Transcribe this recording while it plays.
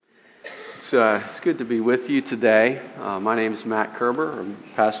It's good to be with you today. My name is Matt Kerber. I'm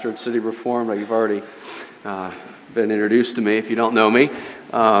pastor at City Reformed. You've already been introduced to me if you don't know me.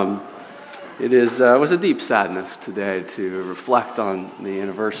 It was a deep sadness today to reflect on the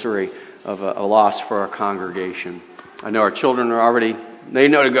anniversary of a loss for our congregation. I know our children are already, they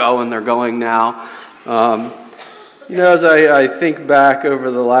know to go and they're going now. As I think back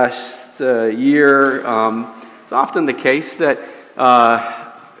over the last year, it's often the case that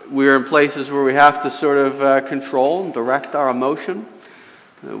we're in places where we have to sort of control and direct our emotion.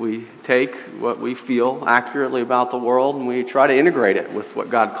 We take what we feel accurately about the world and we try to integrate it with what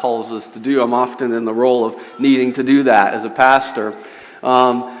God calls us to do. I'm often in the role of needing to do that as a pastor.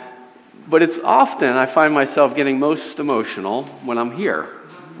 But it's often I find myself getting most emotional when I'm here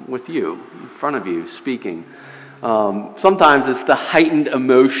with you, in front of you, speaking. Sometimes it's the heightened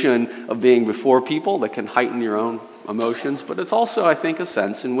emotion of being before people that can heighten your own emotions, but it's also, I think, a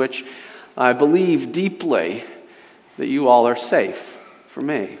sense in which I believe deeply that you all are safe for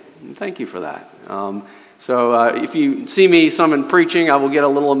me. And thank you for that. So if you see me some preaching, I will get a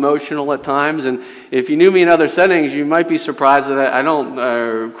little emotional at times, and if you knew me in other settings, you might be surprised that I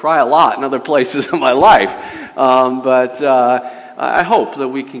don't cry a lot in other places in my life. But I hope that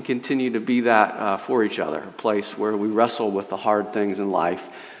we can continue to be that for each other, a place where we wrestle with the hard things in life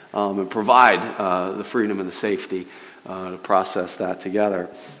and provide the freedom and the safety to process that together.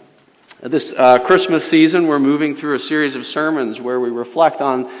 This Christmas season, we're moving through a series of sermons where we reflect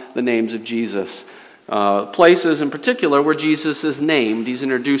on the names of Jesus. Places in particular where Jesus is named, he's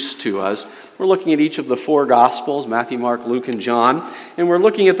introduced to us. We're looking at each of the four Gospels, Matthew, Mark, Luke, and John, and we're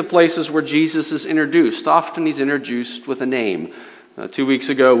looking at the places where Jesus is introduced. Often he's introduced with a name. 2 weeks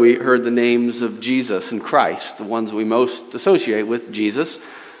ago, we heard the names of Jesus and Christ, the ones we most associate with Jesus.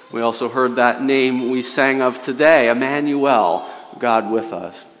 We also heard that name we sang of today, Emmanuel, God with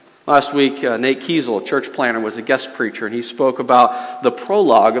us. Last week, Nate Kiesel, a church planner, was a guest preacher, and he spoke about the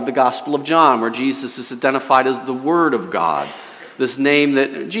prologue of the Gospel of John, where Jesus is identified as the Word of God. This name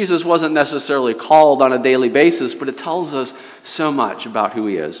that Jesus wasn't necessarily called on a daily basis, but it tells us so much about who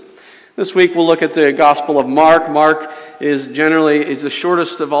he is. This week we'll look at the Gospel of Mark. Mark is the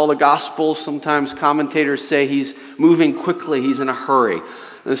shortest of all the Gospels. Sometimes commentators say he's moving quickly, he's in a hurry.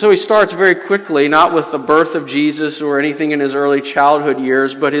 And so he starts very quickly, not with the birth of Jesus or anything in his early childhood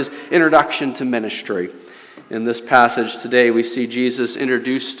years, but his introduction to ministry. In this passage today, we see Jesus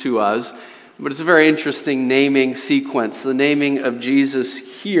introduced to us, but it's a very interesting naming sequence. The naming of Jesus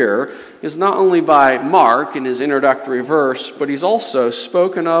here is not only by Mark in his introductory verse, but he's also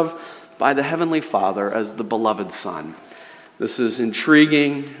spoken of by the Heavenly Father as the beloved Son. This is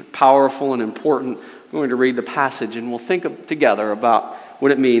intriguing, powerful, and important. We're going to read the passage, and we'll think together about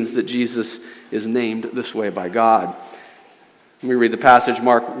what it means that Jesus is named this way by God. Let me read the passage,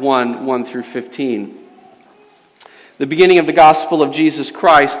 Mark 1 through 15. The beginning of the gospel of Jesus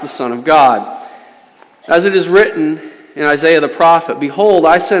Christ, the Son of God. As it is written in Isaiah the prophet, "Behold,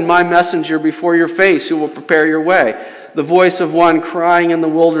 I send my messenger before your face, who will prepare your way. The voice of one crying in the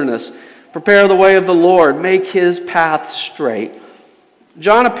wilderness, prepare the way of the Lord, make his path straight."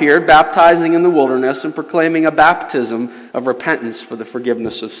 John appeared, baptizing in the wilderness and proclaiming a baptism of repentance for the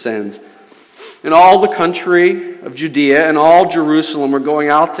forgiveness of sins. And all the country of Judea and all Jerusalem were going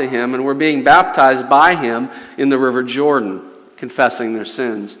out to him and were being baptized by him in the river Jordan, confessing their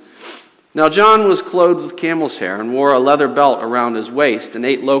sins. Now John was clothed with camel's hair and wore a leather belt around his waist and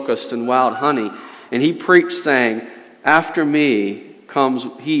ate locusts and wild honey. And he preached, saying, "After me comes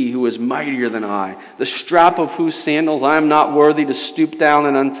he who is mightier than I, the strap of whose sandals I am not worthy to stoop down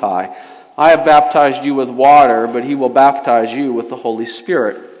and untie. I have baptized you with water, but he will baptize you with the Holy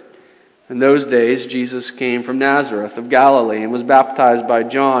Spirit." In those days Jesus came from Nazareth of Galilee and was baptized by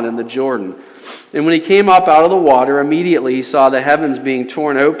John in the Jordan. And when he came up out of the water, immediately he saw the heavens being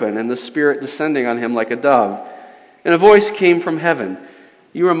torn open and the Spirit descending on him like a dove. And a voice came from heaven,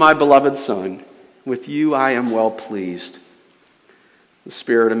 "You are my beloved Son, with you I am well pleased." The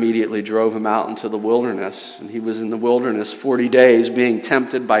Spirit immediately drove him out into the wilderness, and he was in the wilderness 40 days, being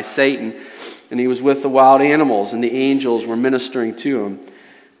tempted by Satan, and he was with the wild animals, and the angels were ministering to him.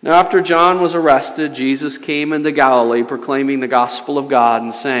 Now after John was arrested, Jesus came into Galilee, proclaiming the gospel of God,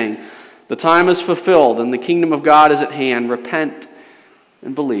 and saying, "The time is fulfilled, and the kingdom of God is at hand. Repent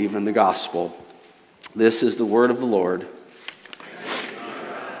and believe in the gospel." This is the word of the Lord.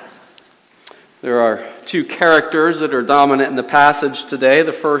 There are two characters that are dominant in the passage today.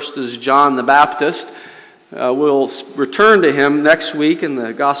 The first is John the Baptist. We'll return to him next week in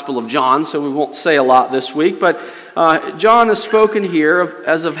the Gospel of John, so we won't say a lot this week. But John is spoken here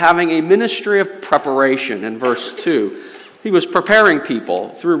as of having a ministry of preparation in verse 2. He was preparing people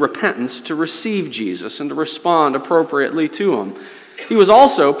through repentance to receive Jesus and to respond appropriately to him. He was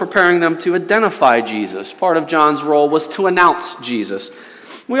also preparing them to identify Jesus. Part of John's role was to announce Jesus.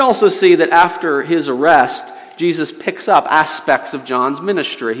 We also see that after his arrest, Jesus picks up aspects of John's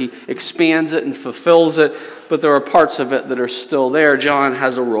ministry. He expands it and fulfills it, but there are parts of it that are still there. John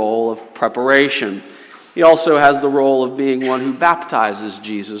has a role of preparation. He also has the role of being one who baptizes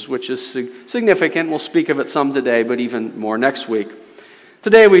Jesus, which is significant. We'll speak of it some today, but even more next week.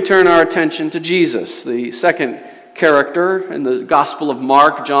 Today we turn our attention to Jesus, the second character in the Gospel of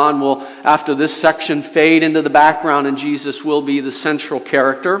Mark. John will, after this section, fade into the background, and Jesus will be the central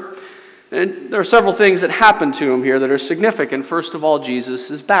character. And there are several things that happen to him here that are significant. First of all,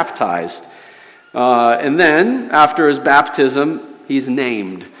 Jesus is baptized. And then, after his baptism, he's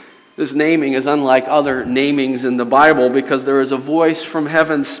named. This naming is unlike other namings in the Bible because there is a voice from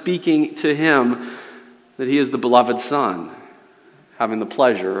heaven speaking to him that he is the beloved Son, having the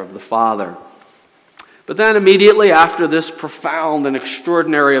pleasure of the Father. But then immediately after this profound and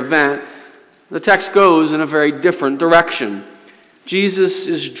extraordinary event, the text goes in a very different direction. Jesus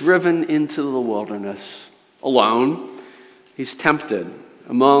is driven into the wilderness alone. He's tempted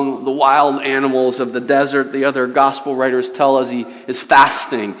among the wild animals of the desert. The other gospel writers tell us he is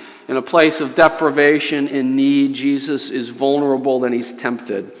fasting. In a place of deprivation and need, Jesus is vulnerable and he's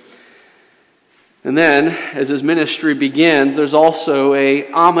tempted. And then, as his ministry begins, there's also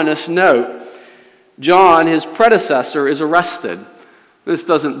an ominous note. John, his predecessor, is arrested. This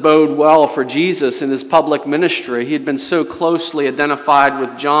doesn't bode well for Jesus in his public ministry. He had been so closely identified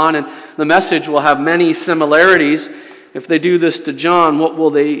with John, and the message will have many similarities. If they do this to John, what will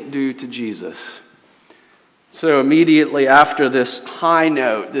they do to Jesus? So immediately after this high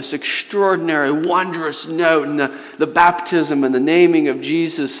note, this extraordinary, wondrous note in the baptism and the naming of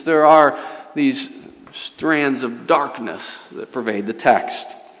Jesus, there are these strands of darkness that pervade the text.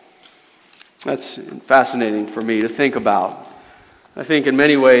 That's fascinating for me to think about. I think in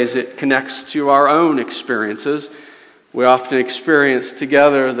many ways it connects to our own experiences. We often experience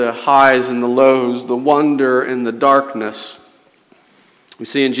together the highs and the lows, the wonder and the darkness. We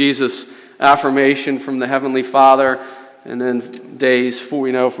see in Jesus' affirmation from the Heavenly Father, and then days,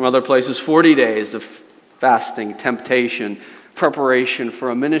 from other places, 40 days of fasting, temptation, preparation for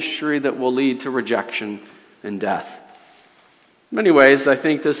a ministry that will lead to rejection and death. In many ways, I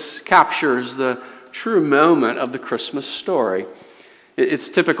think this captures the true moment of the Christmas story. It's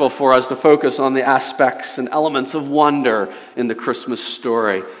typical for us to focus on the aspects and elements of wonder in the Christmas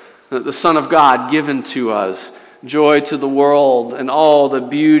story. The Son of God given to us, joy to the world, and all the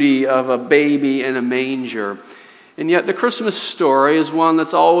beauty of a baby in a manger. And yet the Christmas story is one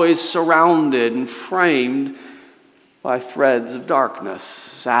that's always surrounded and framed by threads of darkness,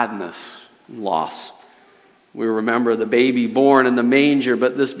 sadness, and loss. We remember the baby born in the manger,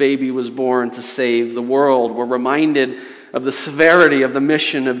 but this baby was born to save the world. We're reminded of the severity of the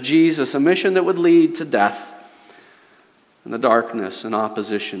mission of Jesus, a mission that would lead to death and the darkness and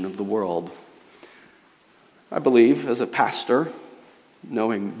opposition of the world. I believe, as a pastor,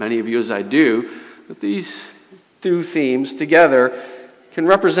 knowing many of you as I do, that these two themes together can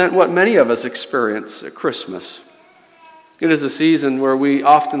represent what many of us experience at Christmas. It is a season where we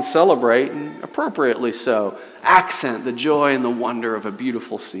often celebrate, and appropriately so, accent the joy and the wonder of a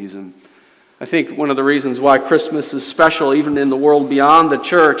beautiful season. I think one of the reasons why Christmas is special, even in the world beyond the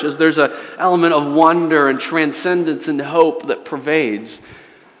church, is there's an element of wonder and transcendence and hope that pervades.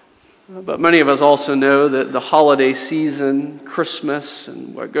 But many of us also know that the holiday season, Christmas,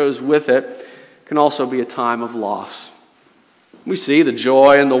 and what goes with it, can also be a time of loss. We see the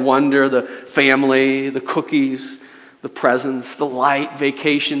joy and the wonder, the family, the cookies, the presents, the light,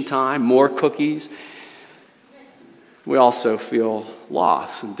 vacation time, more cookies. We also feel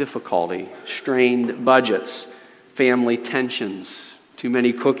loss and difficulty, strained budgets, family tensions, too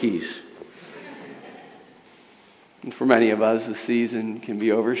many cookies. And for many of us, the season can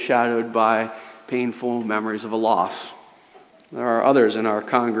be overshadowed by painful memories of a loss. There are others in our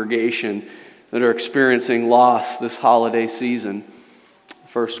congregation that are experiencing loss this holiday season.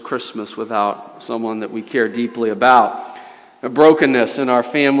 First Christmas without someone that we care deeply about. A brokenness in our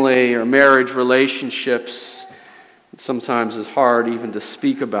family or marriage relationships that sometimes is hard even to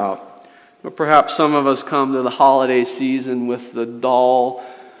speak about. But perhaps some of us come to the holiday season with the dull,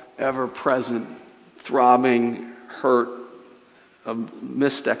 ever-present, throbbing hurt of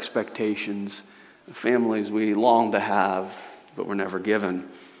missed expectations, families we long to have but were never given.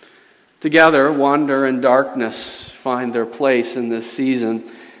 Together, wonder and darkness find their place in this season,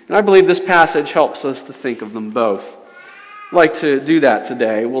 and I believe this passage helps us to think of them both. I'd like to do that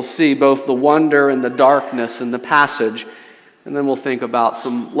today. We'll see both the wonder and the darkness in the passage, And then we'll think about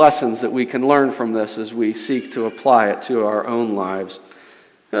some lessons that we can learn from this as we seek to apply it to our own lives.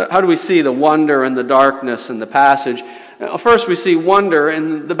 How do we see the wonder and the darkness in the passage? First, we see wonder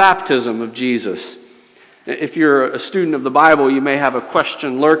in the baptism of Jesus. If you're a student of the Bible, you may have a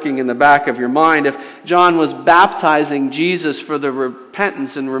question lurking in the back of your mind. If John was baptizing Jesus for the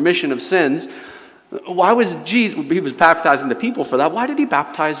repentance and remission of sins, why was Jesus, he was baptizing the people for that, why did he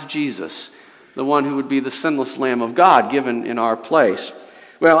baptize Jesus, the one who would be the sinless Lamb of God given in our place?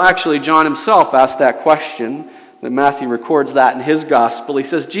 Well, actually, John himself asked that question. Matthew records that in his gospel. He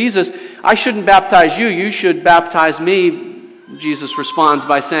says, Jesus, I shouldn't baptize you, you should baptize me. Jesus responds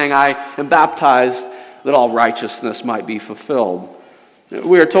by saying, I am baptized that all righteousness might be fulfilled.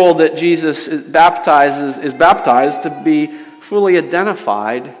 We are told that Jesus is baptized to be fully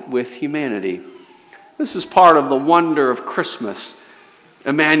identified with humanity. This is part of the wonder of Christmas.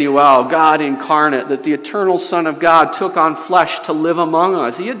 Emmanuel, God incarnate, that the eternal Son of God took on flesh to live among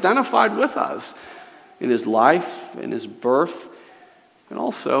us. He identified with us in his life, in his birth, and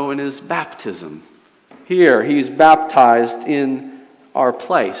also in his baptism. Here, he's baptized in our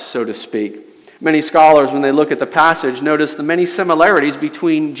place, so to speak. Many scholars, when they look at the passage, notice the many similarities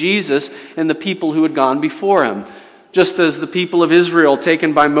between Jesus and the people who had gone before him. Just as the people of Israel,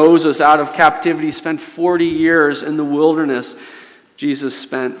 taken by Moses out of captivity, spent 40 years in the wilderness, Jesus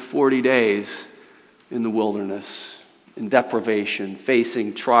spent 40 days in the wilderness, in deprivation,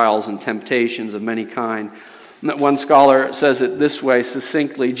 facing trials and temptations of many kind. One scholar says it this way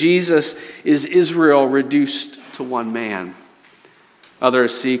succinctly: Jesus is Israel reduced to one man.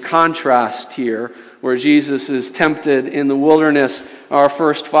 Others see contrast here, where Jesus is tempted in the wilderness. Our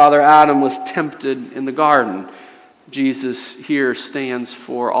first father Adam was tempted in the garden. Jesus here stands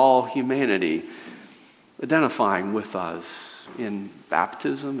for all humanity, identifying with us in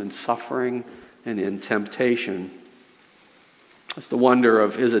baptism and suffering and in temptation. That's the wonder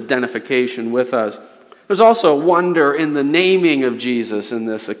of his identification with us. There's also wonder in the naming of Jesus in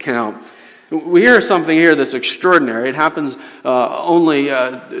this account. We hear something here that's extraordinary. It happens only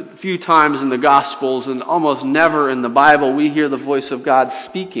a few times in the Gospels, and almost never in the Bible we hear the voice of God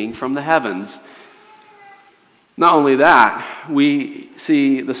speaking from the heavens. Not only that, we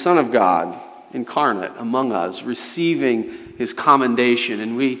see the Son of God incarnate among us, receiving his commendation,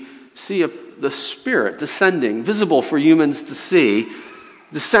 and we see the Spirit descending, visible for humans to see,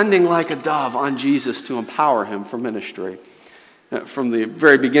 descending like a dove on Jesus to empower him for ministry. From the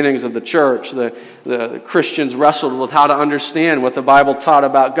very beginnings of the church, the Christians wrestled with how to understand what the Bible taught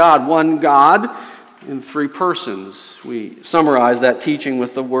about God. One God in three persons. We summarize that teaching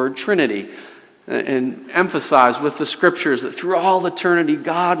with the word Trinity and emphasize with the Scriptures that through all eternity,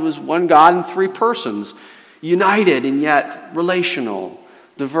 God was one God in three persons, united and yet relational,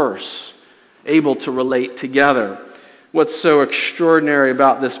 diverse, able to relate together. What's so extraordinary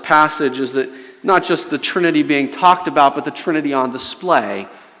about this passage is that not just the Trinity being talked about, but the Trinity on display.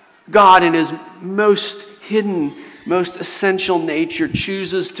 God in his most hidden, most essential nature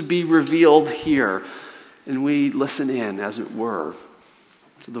chooses to be revealed here. And we listen in, as it were,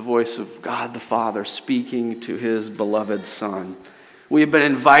 to the voice of God the Father speaking to his beloved Son. We have been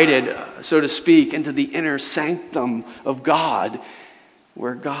invited, so to speak, into the inner sanctum of God,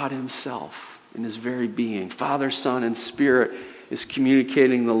 where God himself, in his very being, Father, Son, and Spirit, is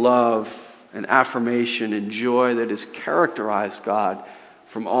communicating the love and affirmation and joy that has characterized God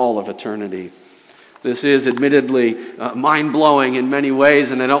from all of eternity. This is admittedly mind-blowing in many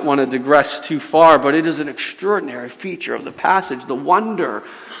ways, and I don't want to digress too far, but it is an extraordinary feature of the passage, the wonder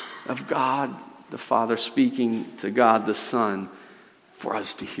of God the Father speaking to God the Son for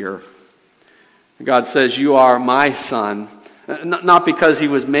us to hear. God says, "You are my Son," not because he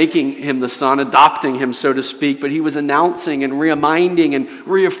was making him the Son, adopting him, so to speak, but he was announcing and reminding and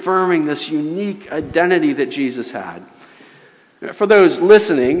reaffirming this unique identity that Jesus had. For those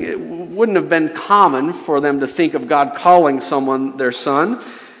listening, it wouldn't have been common for them to think of God calling someone their son,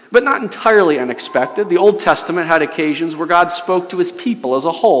 but not entirely unexpected. The Old Testament had occasions where God spoke to his people as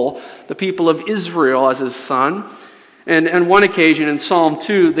a whole, the people of Israel as his son. And on one occasion in Psalm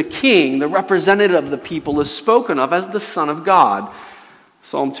 2, the king, the representative of the people, is spoken of as the Son of God.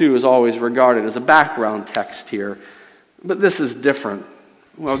 Psalm 2 is always regarded as a background text here. But this is different.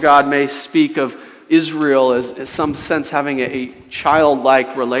 While God may speak of Israel as some sense having a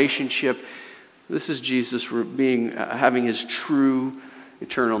childlike relationship, this is Jesus having his true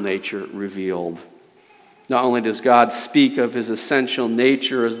eternal nature revealed. Not only does God speak of his essential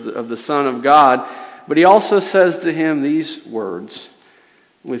nature as of the Son of God, but he also says to him these words,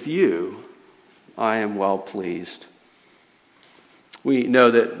 "With you I am well pleased." We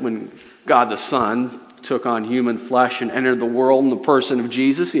know that when God the Son took on human flesh and entered the world in the person of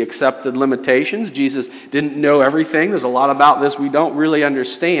Jesus. He accepted limitations. Jesus didn't know everything. There's a lot about this we don't really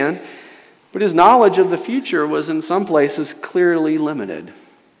understand. But his knowledge of the future was in some places clearly limited.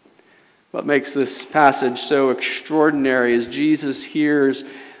 What makes this passage so extraordinary is Jesus hears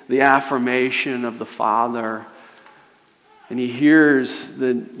the affirmation of the Father, and he hears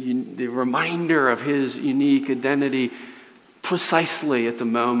the reminder of his unique identity precisely at the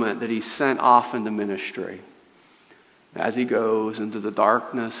moment that he's sent off into ministry. As he goes into the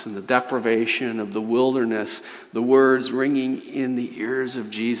darkness and the deprivation of the wilderness, the words ringing in the ears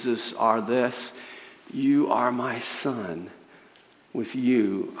of Jesus are this: "You are my Son. With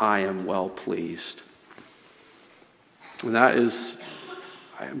you I am well pleased." And that is,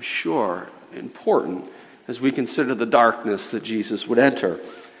 I am sure, important as we consider the darkness that Jesus would enter.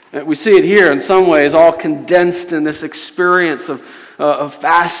 And we see it here in some ways all condensed in this experience of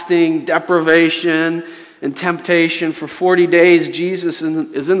fasting, deprivation, and temptation. For 40 days Jesus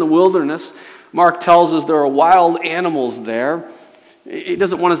is in the wilderness. Mark tells us there are wild animals there. He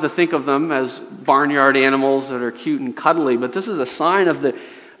doesn't want us to think of them as barnyard animals that are cute and cuddly, but this is a sign of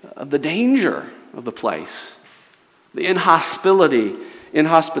the danger of the place, the inhospitality,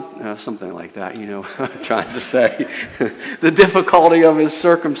 something like that, you know what I'm trying to say, the difficulty of his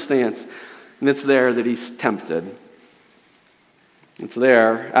circumstance. And it's there that he's tempted. It's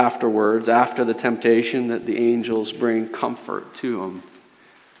there afterwards, after the temptation, that the angels bring comfort to him.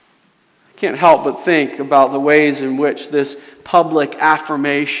 Can't help but think about the ways in which this public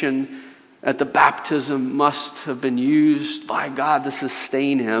affirmation at the baptism must have been used by God to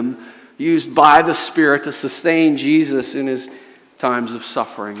sustain him, used by the Spirit to sustain Jesus in his times of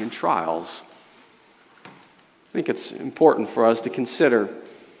suffering and trials. I think it's important for us to consider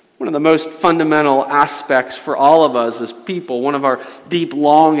one of the most fundamental aspects for all of us as people. One of our deep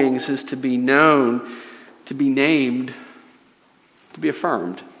longings is to be known, to be named, to be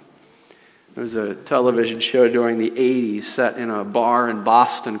affirmed. There was a television show during the 80s set in a bar in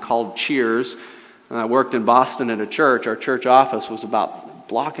Boston called Cheers. I worked in Boston at a church. Our church office was about a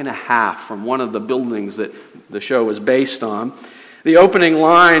block and a half from one of the buildings that the show was based on. The opening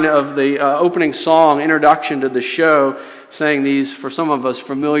line of the opening song, introduction to the show, sang these, for some of us,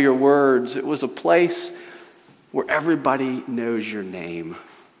 familiar words. It was a place where everybody knows your name.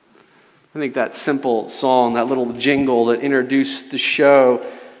 I think that simple song, that little jingle that introduced the show,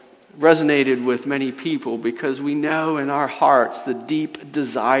 resonated with many people because we know in our hearts the deep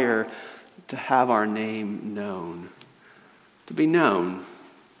desire to have our name known, to be known,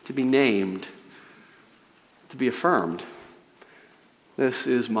 to be named, to be affirmed. This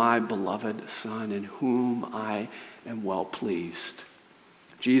is my beloved Son in whom I am well pleased.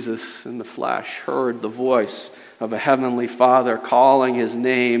 Jesus in the flesh heard the voice of a heavenly Father calling his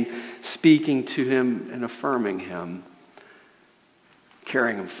name, speaking to him and affirming him,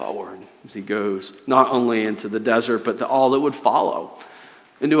 carrying him forward as he goes not only into the desert but to all that would follow,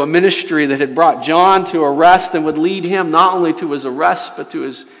 into a ministry that had brought John to arrest and would lead him not only to his arrest but to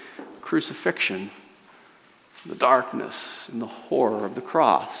his crucifixion, the darkness and the horror of the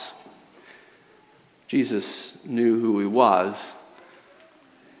cross. Jesus knew who he was,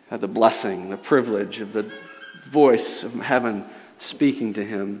 had the blessing, the privilege of the voice of heaven speaking to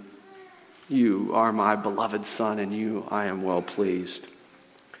him. You are my beloved Son, in you I am well pleased.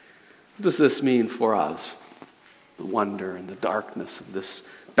 What does this mean for us? The wonder and the darkness of this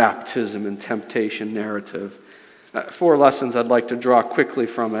baptism and temptation narrative. 4 lessons I'd like to draw quickly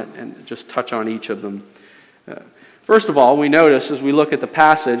from it and just touch on each of them. First of all, we notice as we look at the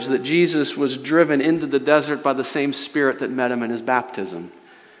passage that Jesus was driven into the desert by the same Spirit that met him in his baptism.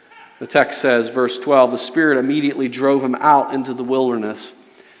 The text says, verse 12, the Spirit immediately drove him out into the wilderness.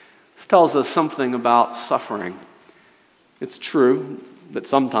 This tells us something about suffering. It's true that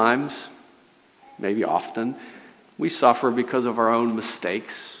sometimes, maybe often, we suffer because of our own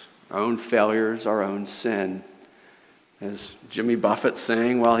mistakes, our own failures, our own sin. As Jimmy Buffett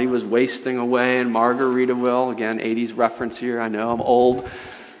sang while he was wasting away in Margaritaville, again, 80s reference here, I know I'm old.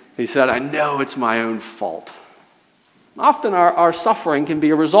 He said, I know it's my own fault. Often our suffering can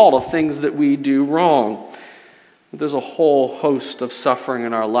be a result of things that we do wrong. But there's a whole host of suffering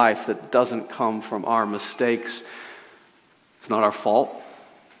in our life that doesn't come from our mistakes. It's not our fault.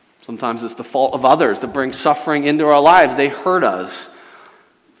 Sometimes it's the fault of others that bring suffering into our lives. They hurt us.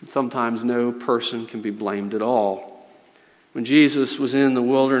 Sometimes no person can be blamed at all. When Jesus was in the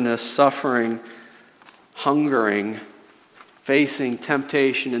wilderness, suffering, hungering, facing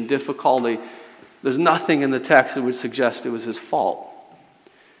temptation and difficulty, there's nothing in the text that would suggest it was his fault.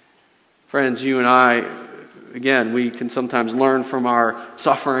 Friends, you and I Again, we can sometimes learn from our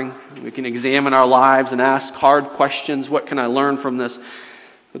suffering. We can examine our lives and ask hard questions. What can I learn from this?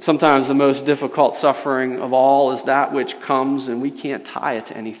 But sometimes the most difficult suffering of all is that which comes and we can't tie it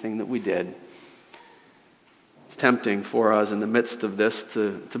to anything that we did. It's tempting for us in the midst of this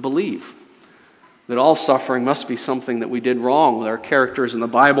to believe that all suffering must be something that we did wrong. There are characters in the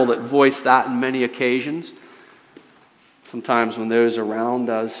Bible that voice that in many occasions. Sometimes when those around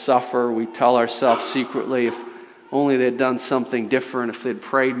us suffer, we tell ourselves secretly, if only they'd done something different, if they'd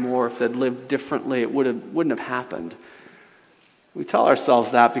prayed more, if they'd lived differently, it wouldn't have happened. We tell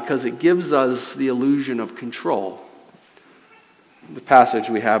ourselves that because it gives us the illusion of control. The passage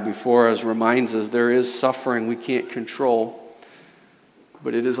we have before us reminds us there is suffering we can't control,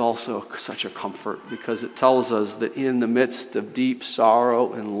 but it is also such a comfort because it tells us that in the midst of deep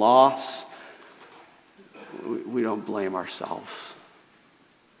sorrow and loss, we don't blame ourselves.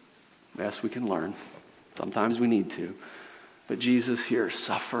 Yes, we can learn. Sometimes we need to. But Jesus here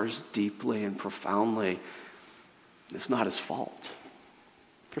suffers deeply and profoundly. It's not his fault.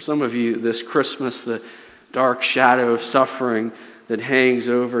 For some of you, this Christmas, the dark shadow of suffering that hangs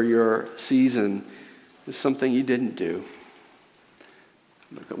over your season is something you didn't do.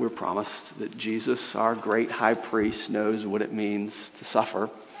 But we're promised that Jesus, our great high priest, knows what it means to suffer,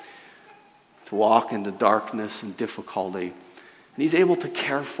 to walk into darkness and difficulty. And he's able to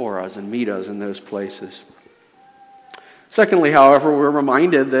care for us and meet us in those places. Secondly, however, we're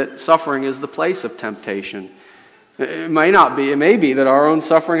reminded that suffering is the place of temptation. It may be that our own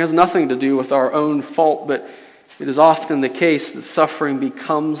suffering has nothing to do with our own fault, but it is often the case that suffering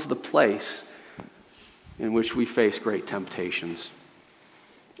becomes the place in which we face great temptations.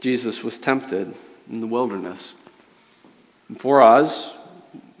 Jesus was tempted in the wilderness. And for us,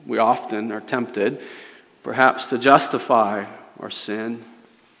 we often are tempted, perhaps to justify our sin,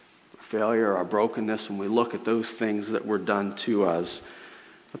 our failure, our brokenness, when we look at those things that were done to us.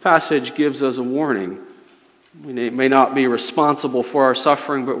 The passage gives us a warning. We may not be responsible for our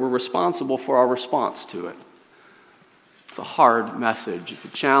suffering, but we're responsible for our response to it. It's a hard message. It's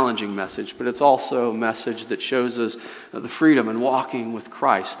a challenging message, but it's also a message that shows us the freedom in walking with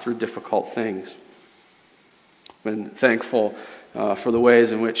Christ through difficult things. I've been thankful for the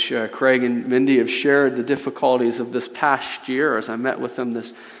ways in which Craig and Mindy have shared the difficulties of this past year. As I met with them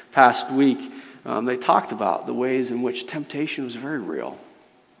this past week, they talked about the ways in which temptation was very real.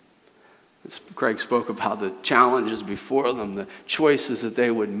 As Craig spoke about the challenges before them, the choices that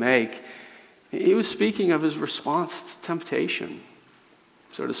they would make. He was speaking of his response to temptation,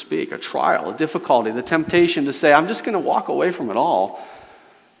 so to speak, a trial, a difficulty, the temptation to say, I'm just going to walk away from it all.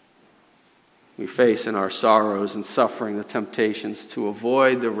 We face in our sorrows and suffering the temptations to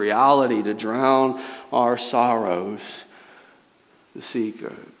avoid the reality, to drown our sorrows, to seek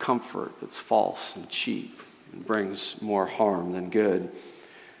a comfort that's false and cheap and brings more harm than good.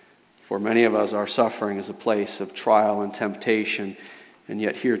 For many of us, our suffering is a place of trial and temptation. And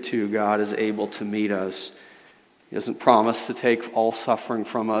yet here too, God is able to meet us. He doesn't promise to take all suffering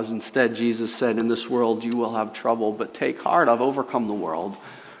from us. Instead, Jesus said, in this world you will have trouble, but take heart, I've overcome the world.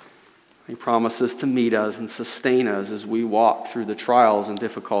 He promises to meet us and sustain us as we walk through the trials and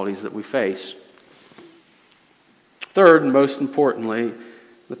difficulties that we face. Third, and most importantly,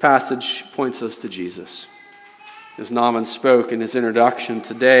 the passage points us to Jesus. As Naaman spoke in his introduction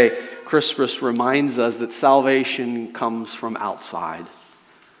today, Christmas reminds us that salvation comes from outside.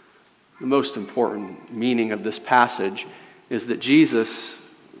 The most important meaning of this passage is that Jesus,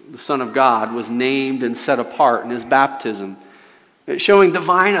 the Son of God, was named and set apart in his baptism, showing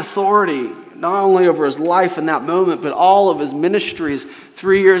divine authority not only over his life in that moment, but all of his ministries,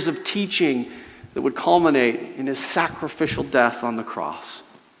 3 years of teaching that would culminate in his sacrificial death on the cross.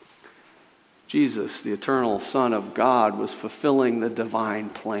 Jesus, the eternal Son of God, was fulfilling the divine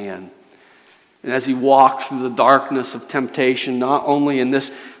plan. And as he walked through the darkness of temptation, not only in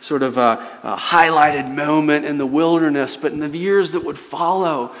this sort of a highlighted moment in the wilderness, but in the years that would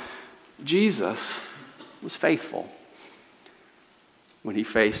follow, Jesus was faithful. When he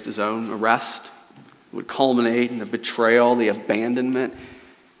faced his own arrest, it would culminate in the betrayal, the abandonment,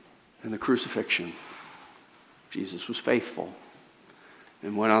 and the crucifixion. Jesus was faithful.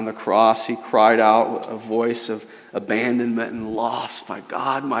 And when on the cross he cried out a voice of abandonment and loss, my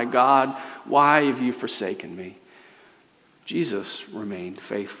God, why have you forsaken me? Jesus remained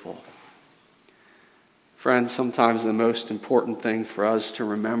faithful. Friends, sometimes the most important thing for us to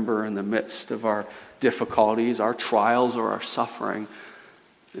remember in the midst of our difficulties, our trials, or our suffering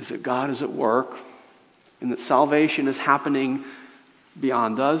is that God is at work and that salvation is happening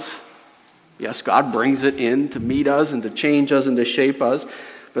beyond us. Yes, God brings it in to meet us and to change us and to shape us.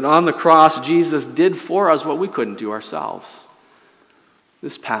 But on the cross, Jesus did for us what we couldn't do ourselves.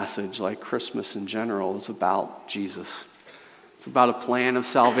 This passage, like Christmas in general, is about Jesus. It's about a plan of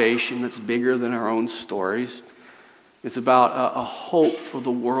salvation that's bigger than our own stories. It's about a hope for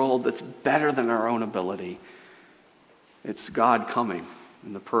the world that's better than our own ability. It's God coming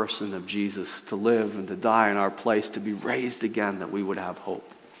in the person of Jesus to live and to die in our place, to be raised again, that we would have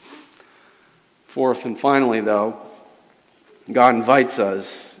hope. Fourth and finally, though, God invites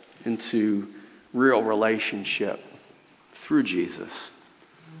us into real relationship through Jesus.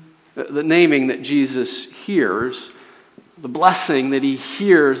 The naming that Jesus hears, the blessing that he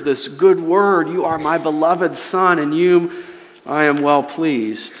hears, this good word, you are my beloved Son, in you I am well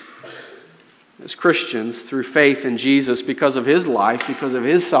pleased. As Christians, through faith in Jesus, because of his life, because of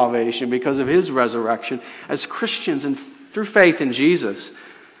his salvation, because of his resurrection, as Christians and through faith in Jesus,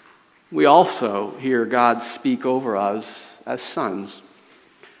 we also hear God speak over us as sons.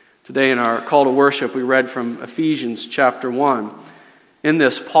 Today in our call to worship, we read from Ephesians chapter 1. In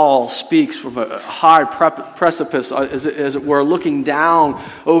this, Paul speaks from a high precipice, as it were, looking down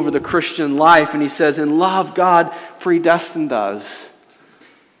over the Christian life. And he says, in love, God predestined us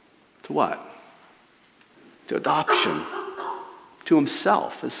to what? To adoption, to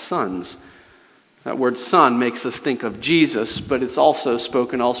himself as sons. That word son makes us think of Jesus, but it's also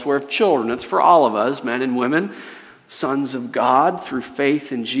spoken elsewhere of children. It's for all of us, men and women, sons of God through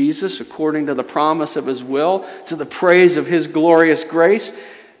faith in Jesus, according to the promise of his will, to the praise of his glorious grace,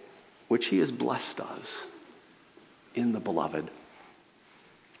 which he has blessed us in the beloved.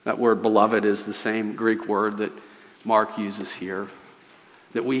 That word beloved is the same Greek word that Mark uses here,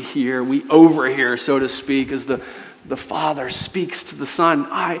 that we hear, we overhear, so to speak, as the Father speaks to the Son,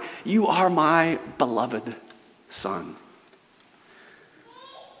 you are my beloved Son.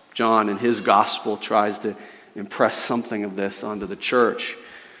 John in his gospel tries to impress something of this onto the church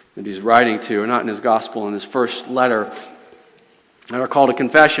that he's writing to, or not in his gospel, in his first letter. In our call to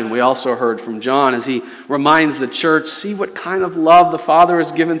confession, we also heard from John as he reminds the church, see what kind of love the Father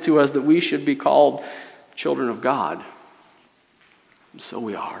has given to us that we should be called children of God. And so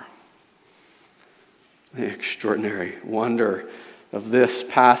we are. The extraordinary wonder of this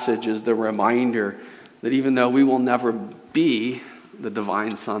passage is the reminder that even though we will never be the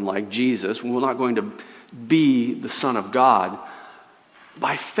divine Son like Jesus, we're not going to be the Son of God,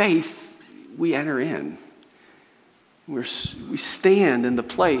 by faith we enter in. We stand in the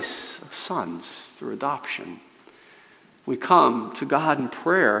place of sons through adoption. We come to God in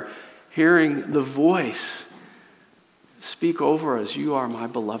prayer, hearing the voice speak over us, you are my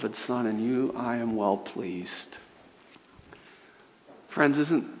beloved Son, in you I am well pleased. Friends,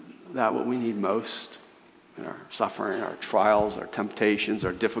 isn't that what we need most in our suffering, our trials, our temptations,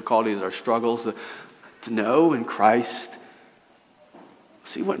 our difficulties, our struggles? To know in Christ,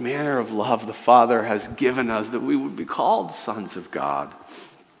 see what manner of love the Father has given us that we would be called sons of God.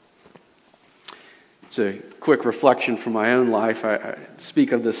 It's a quick reflection from my own life. I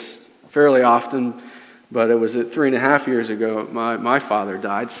speak of this fairly often, but it was 3.5 years ago my father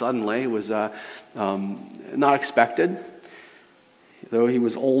died suddenly. It was not expected. Though he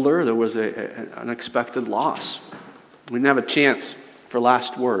was older, there was an unexpected loss. We didn't have a chance for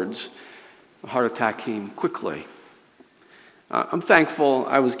last words. A heart attack came quickly. I'm thankful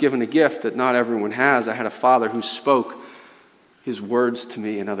I was given a gift that not everyone has. I had a father who spoke his words to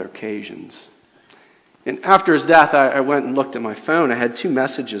me on other occasions. And after his death, I went and looked at my phone. I had 2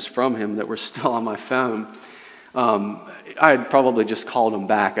 messages from him that were still on my phone. I had probably just called him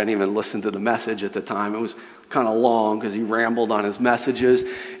back. I didn't even listen to the message at the time. It was kind of long because he rambled on his messages,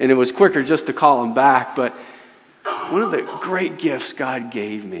 and it was quicker just to call him back. But one of the great gifts God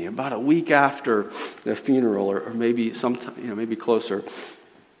gave me, about a week after the funeral, or maybe sometime, maybe closer,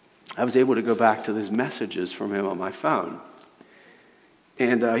 I was able to go back to these messages from him on my phone.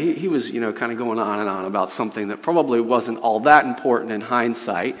 And he was, kind of going on and on about something that probably wasn't all that important in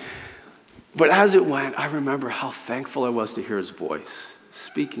hindsight. But as it went, I remember how thankful I was to hear his voice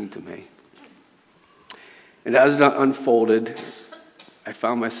speaking to me. And as it unfolded, I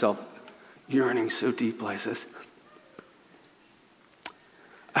found myself yearning so deeply. I says,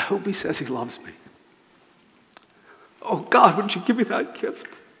 I hope he says he loves me. Oh God, would you give me that gift?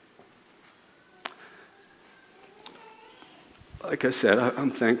 Like I said,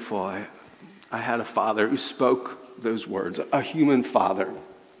 I'm thankful I had a father who spoke those words, a human father.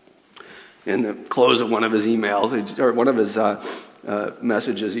 In the close of one of his emails, or one of his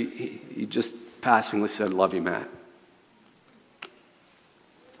messages, he just passingly said, love you, Matt.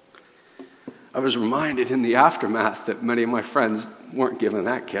 I was reminded in the aftermath that many of my friends weren't given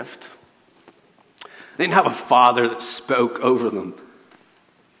that gift. They didn't have a father that spoke over them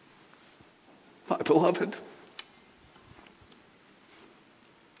my beloved.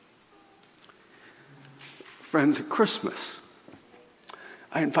 Friends, at Christmas,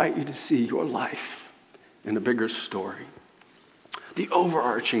 I invite you to see your life in a bigger story. The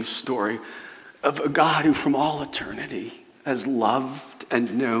overarching story of a God who from all eternity has loved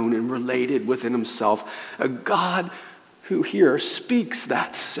and known and related within himself. A God who here speaks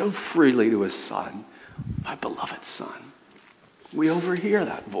that so freely to his Son, my beloved Son. We overhear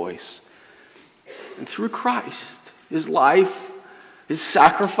that voice. And through Christ, his life, his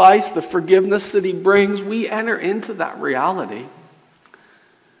sacrifice, the forgiveness that he brings, we enter into that reality.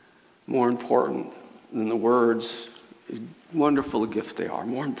 More important than the words, as wonderful a gift they are,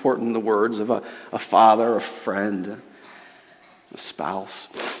 more important than the words of a father, a friend, a spouse.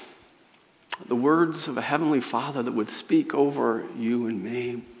 The words of a heavenly Father that would speak over you and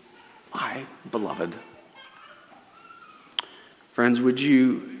me, my beloved. Friends, would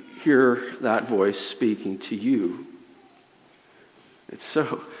you hear that voice speaking to you? It's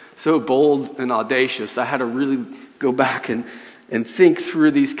so bold and audacious. I had to really go back and think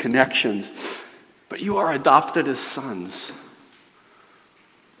through these connections. But you are adopted as sons,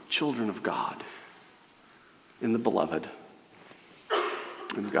 children of God, in the beloved.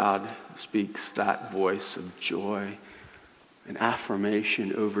 And God speaks that voice of joy and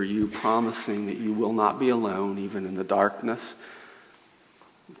affirmation over you, promising that you will not be alone, even in the darkness.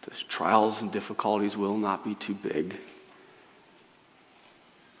 The trials and difficulties will not be too big.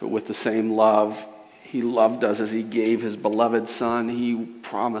 But with the same love he loved us as he gave his beloved Son, he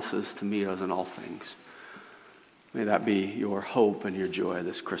promises to meet us in all things. May that be your hope and your joy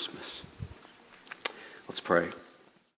this Christmas. Let's pray.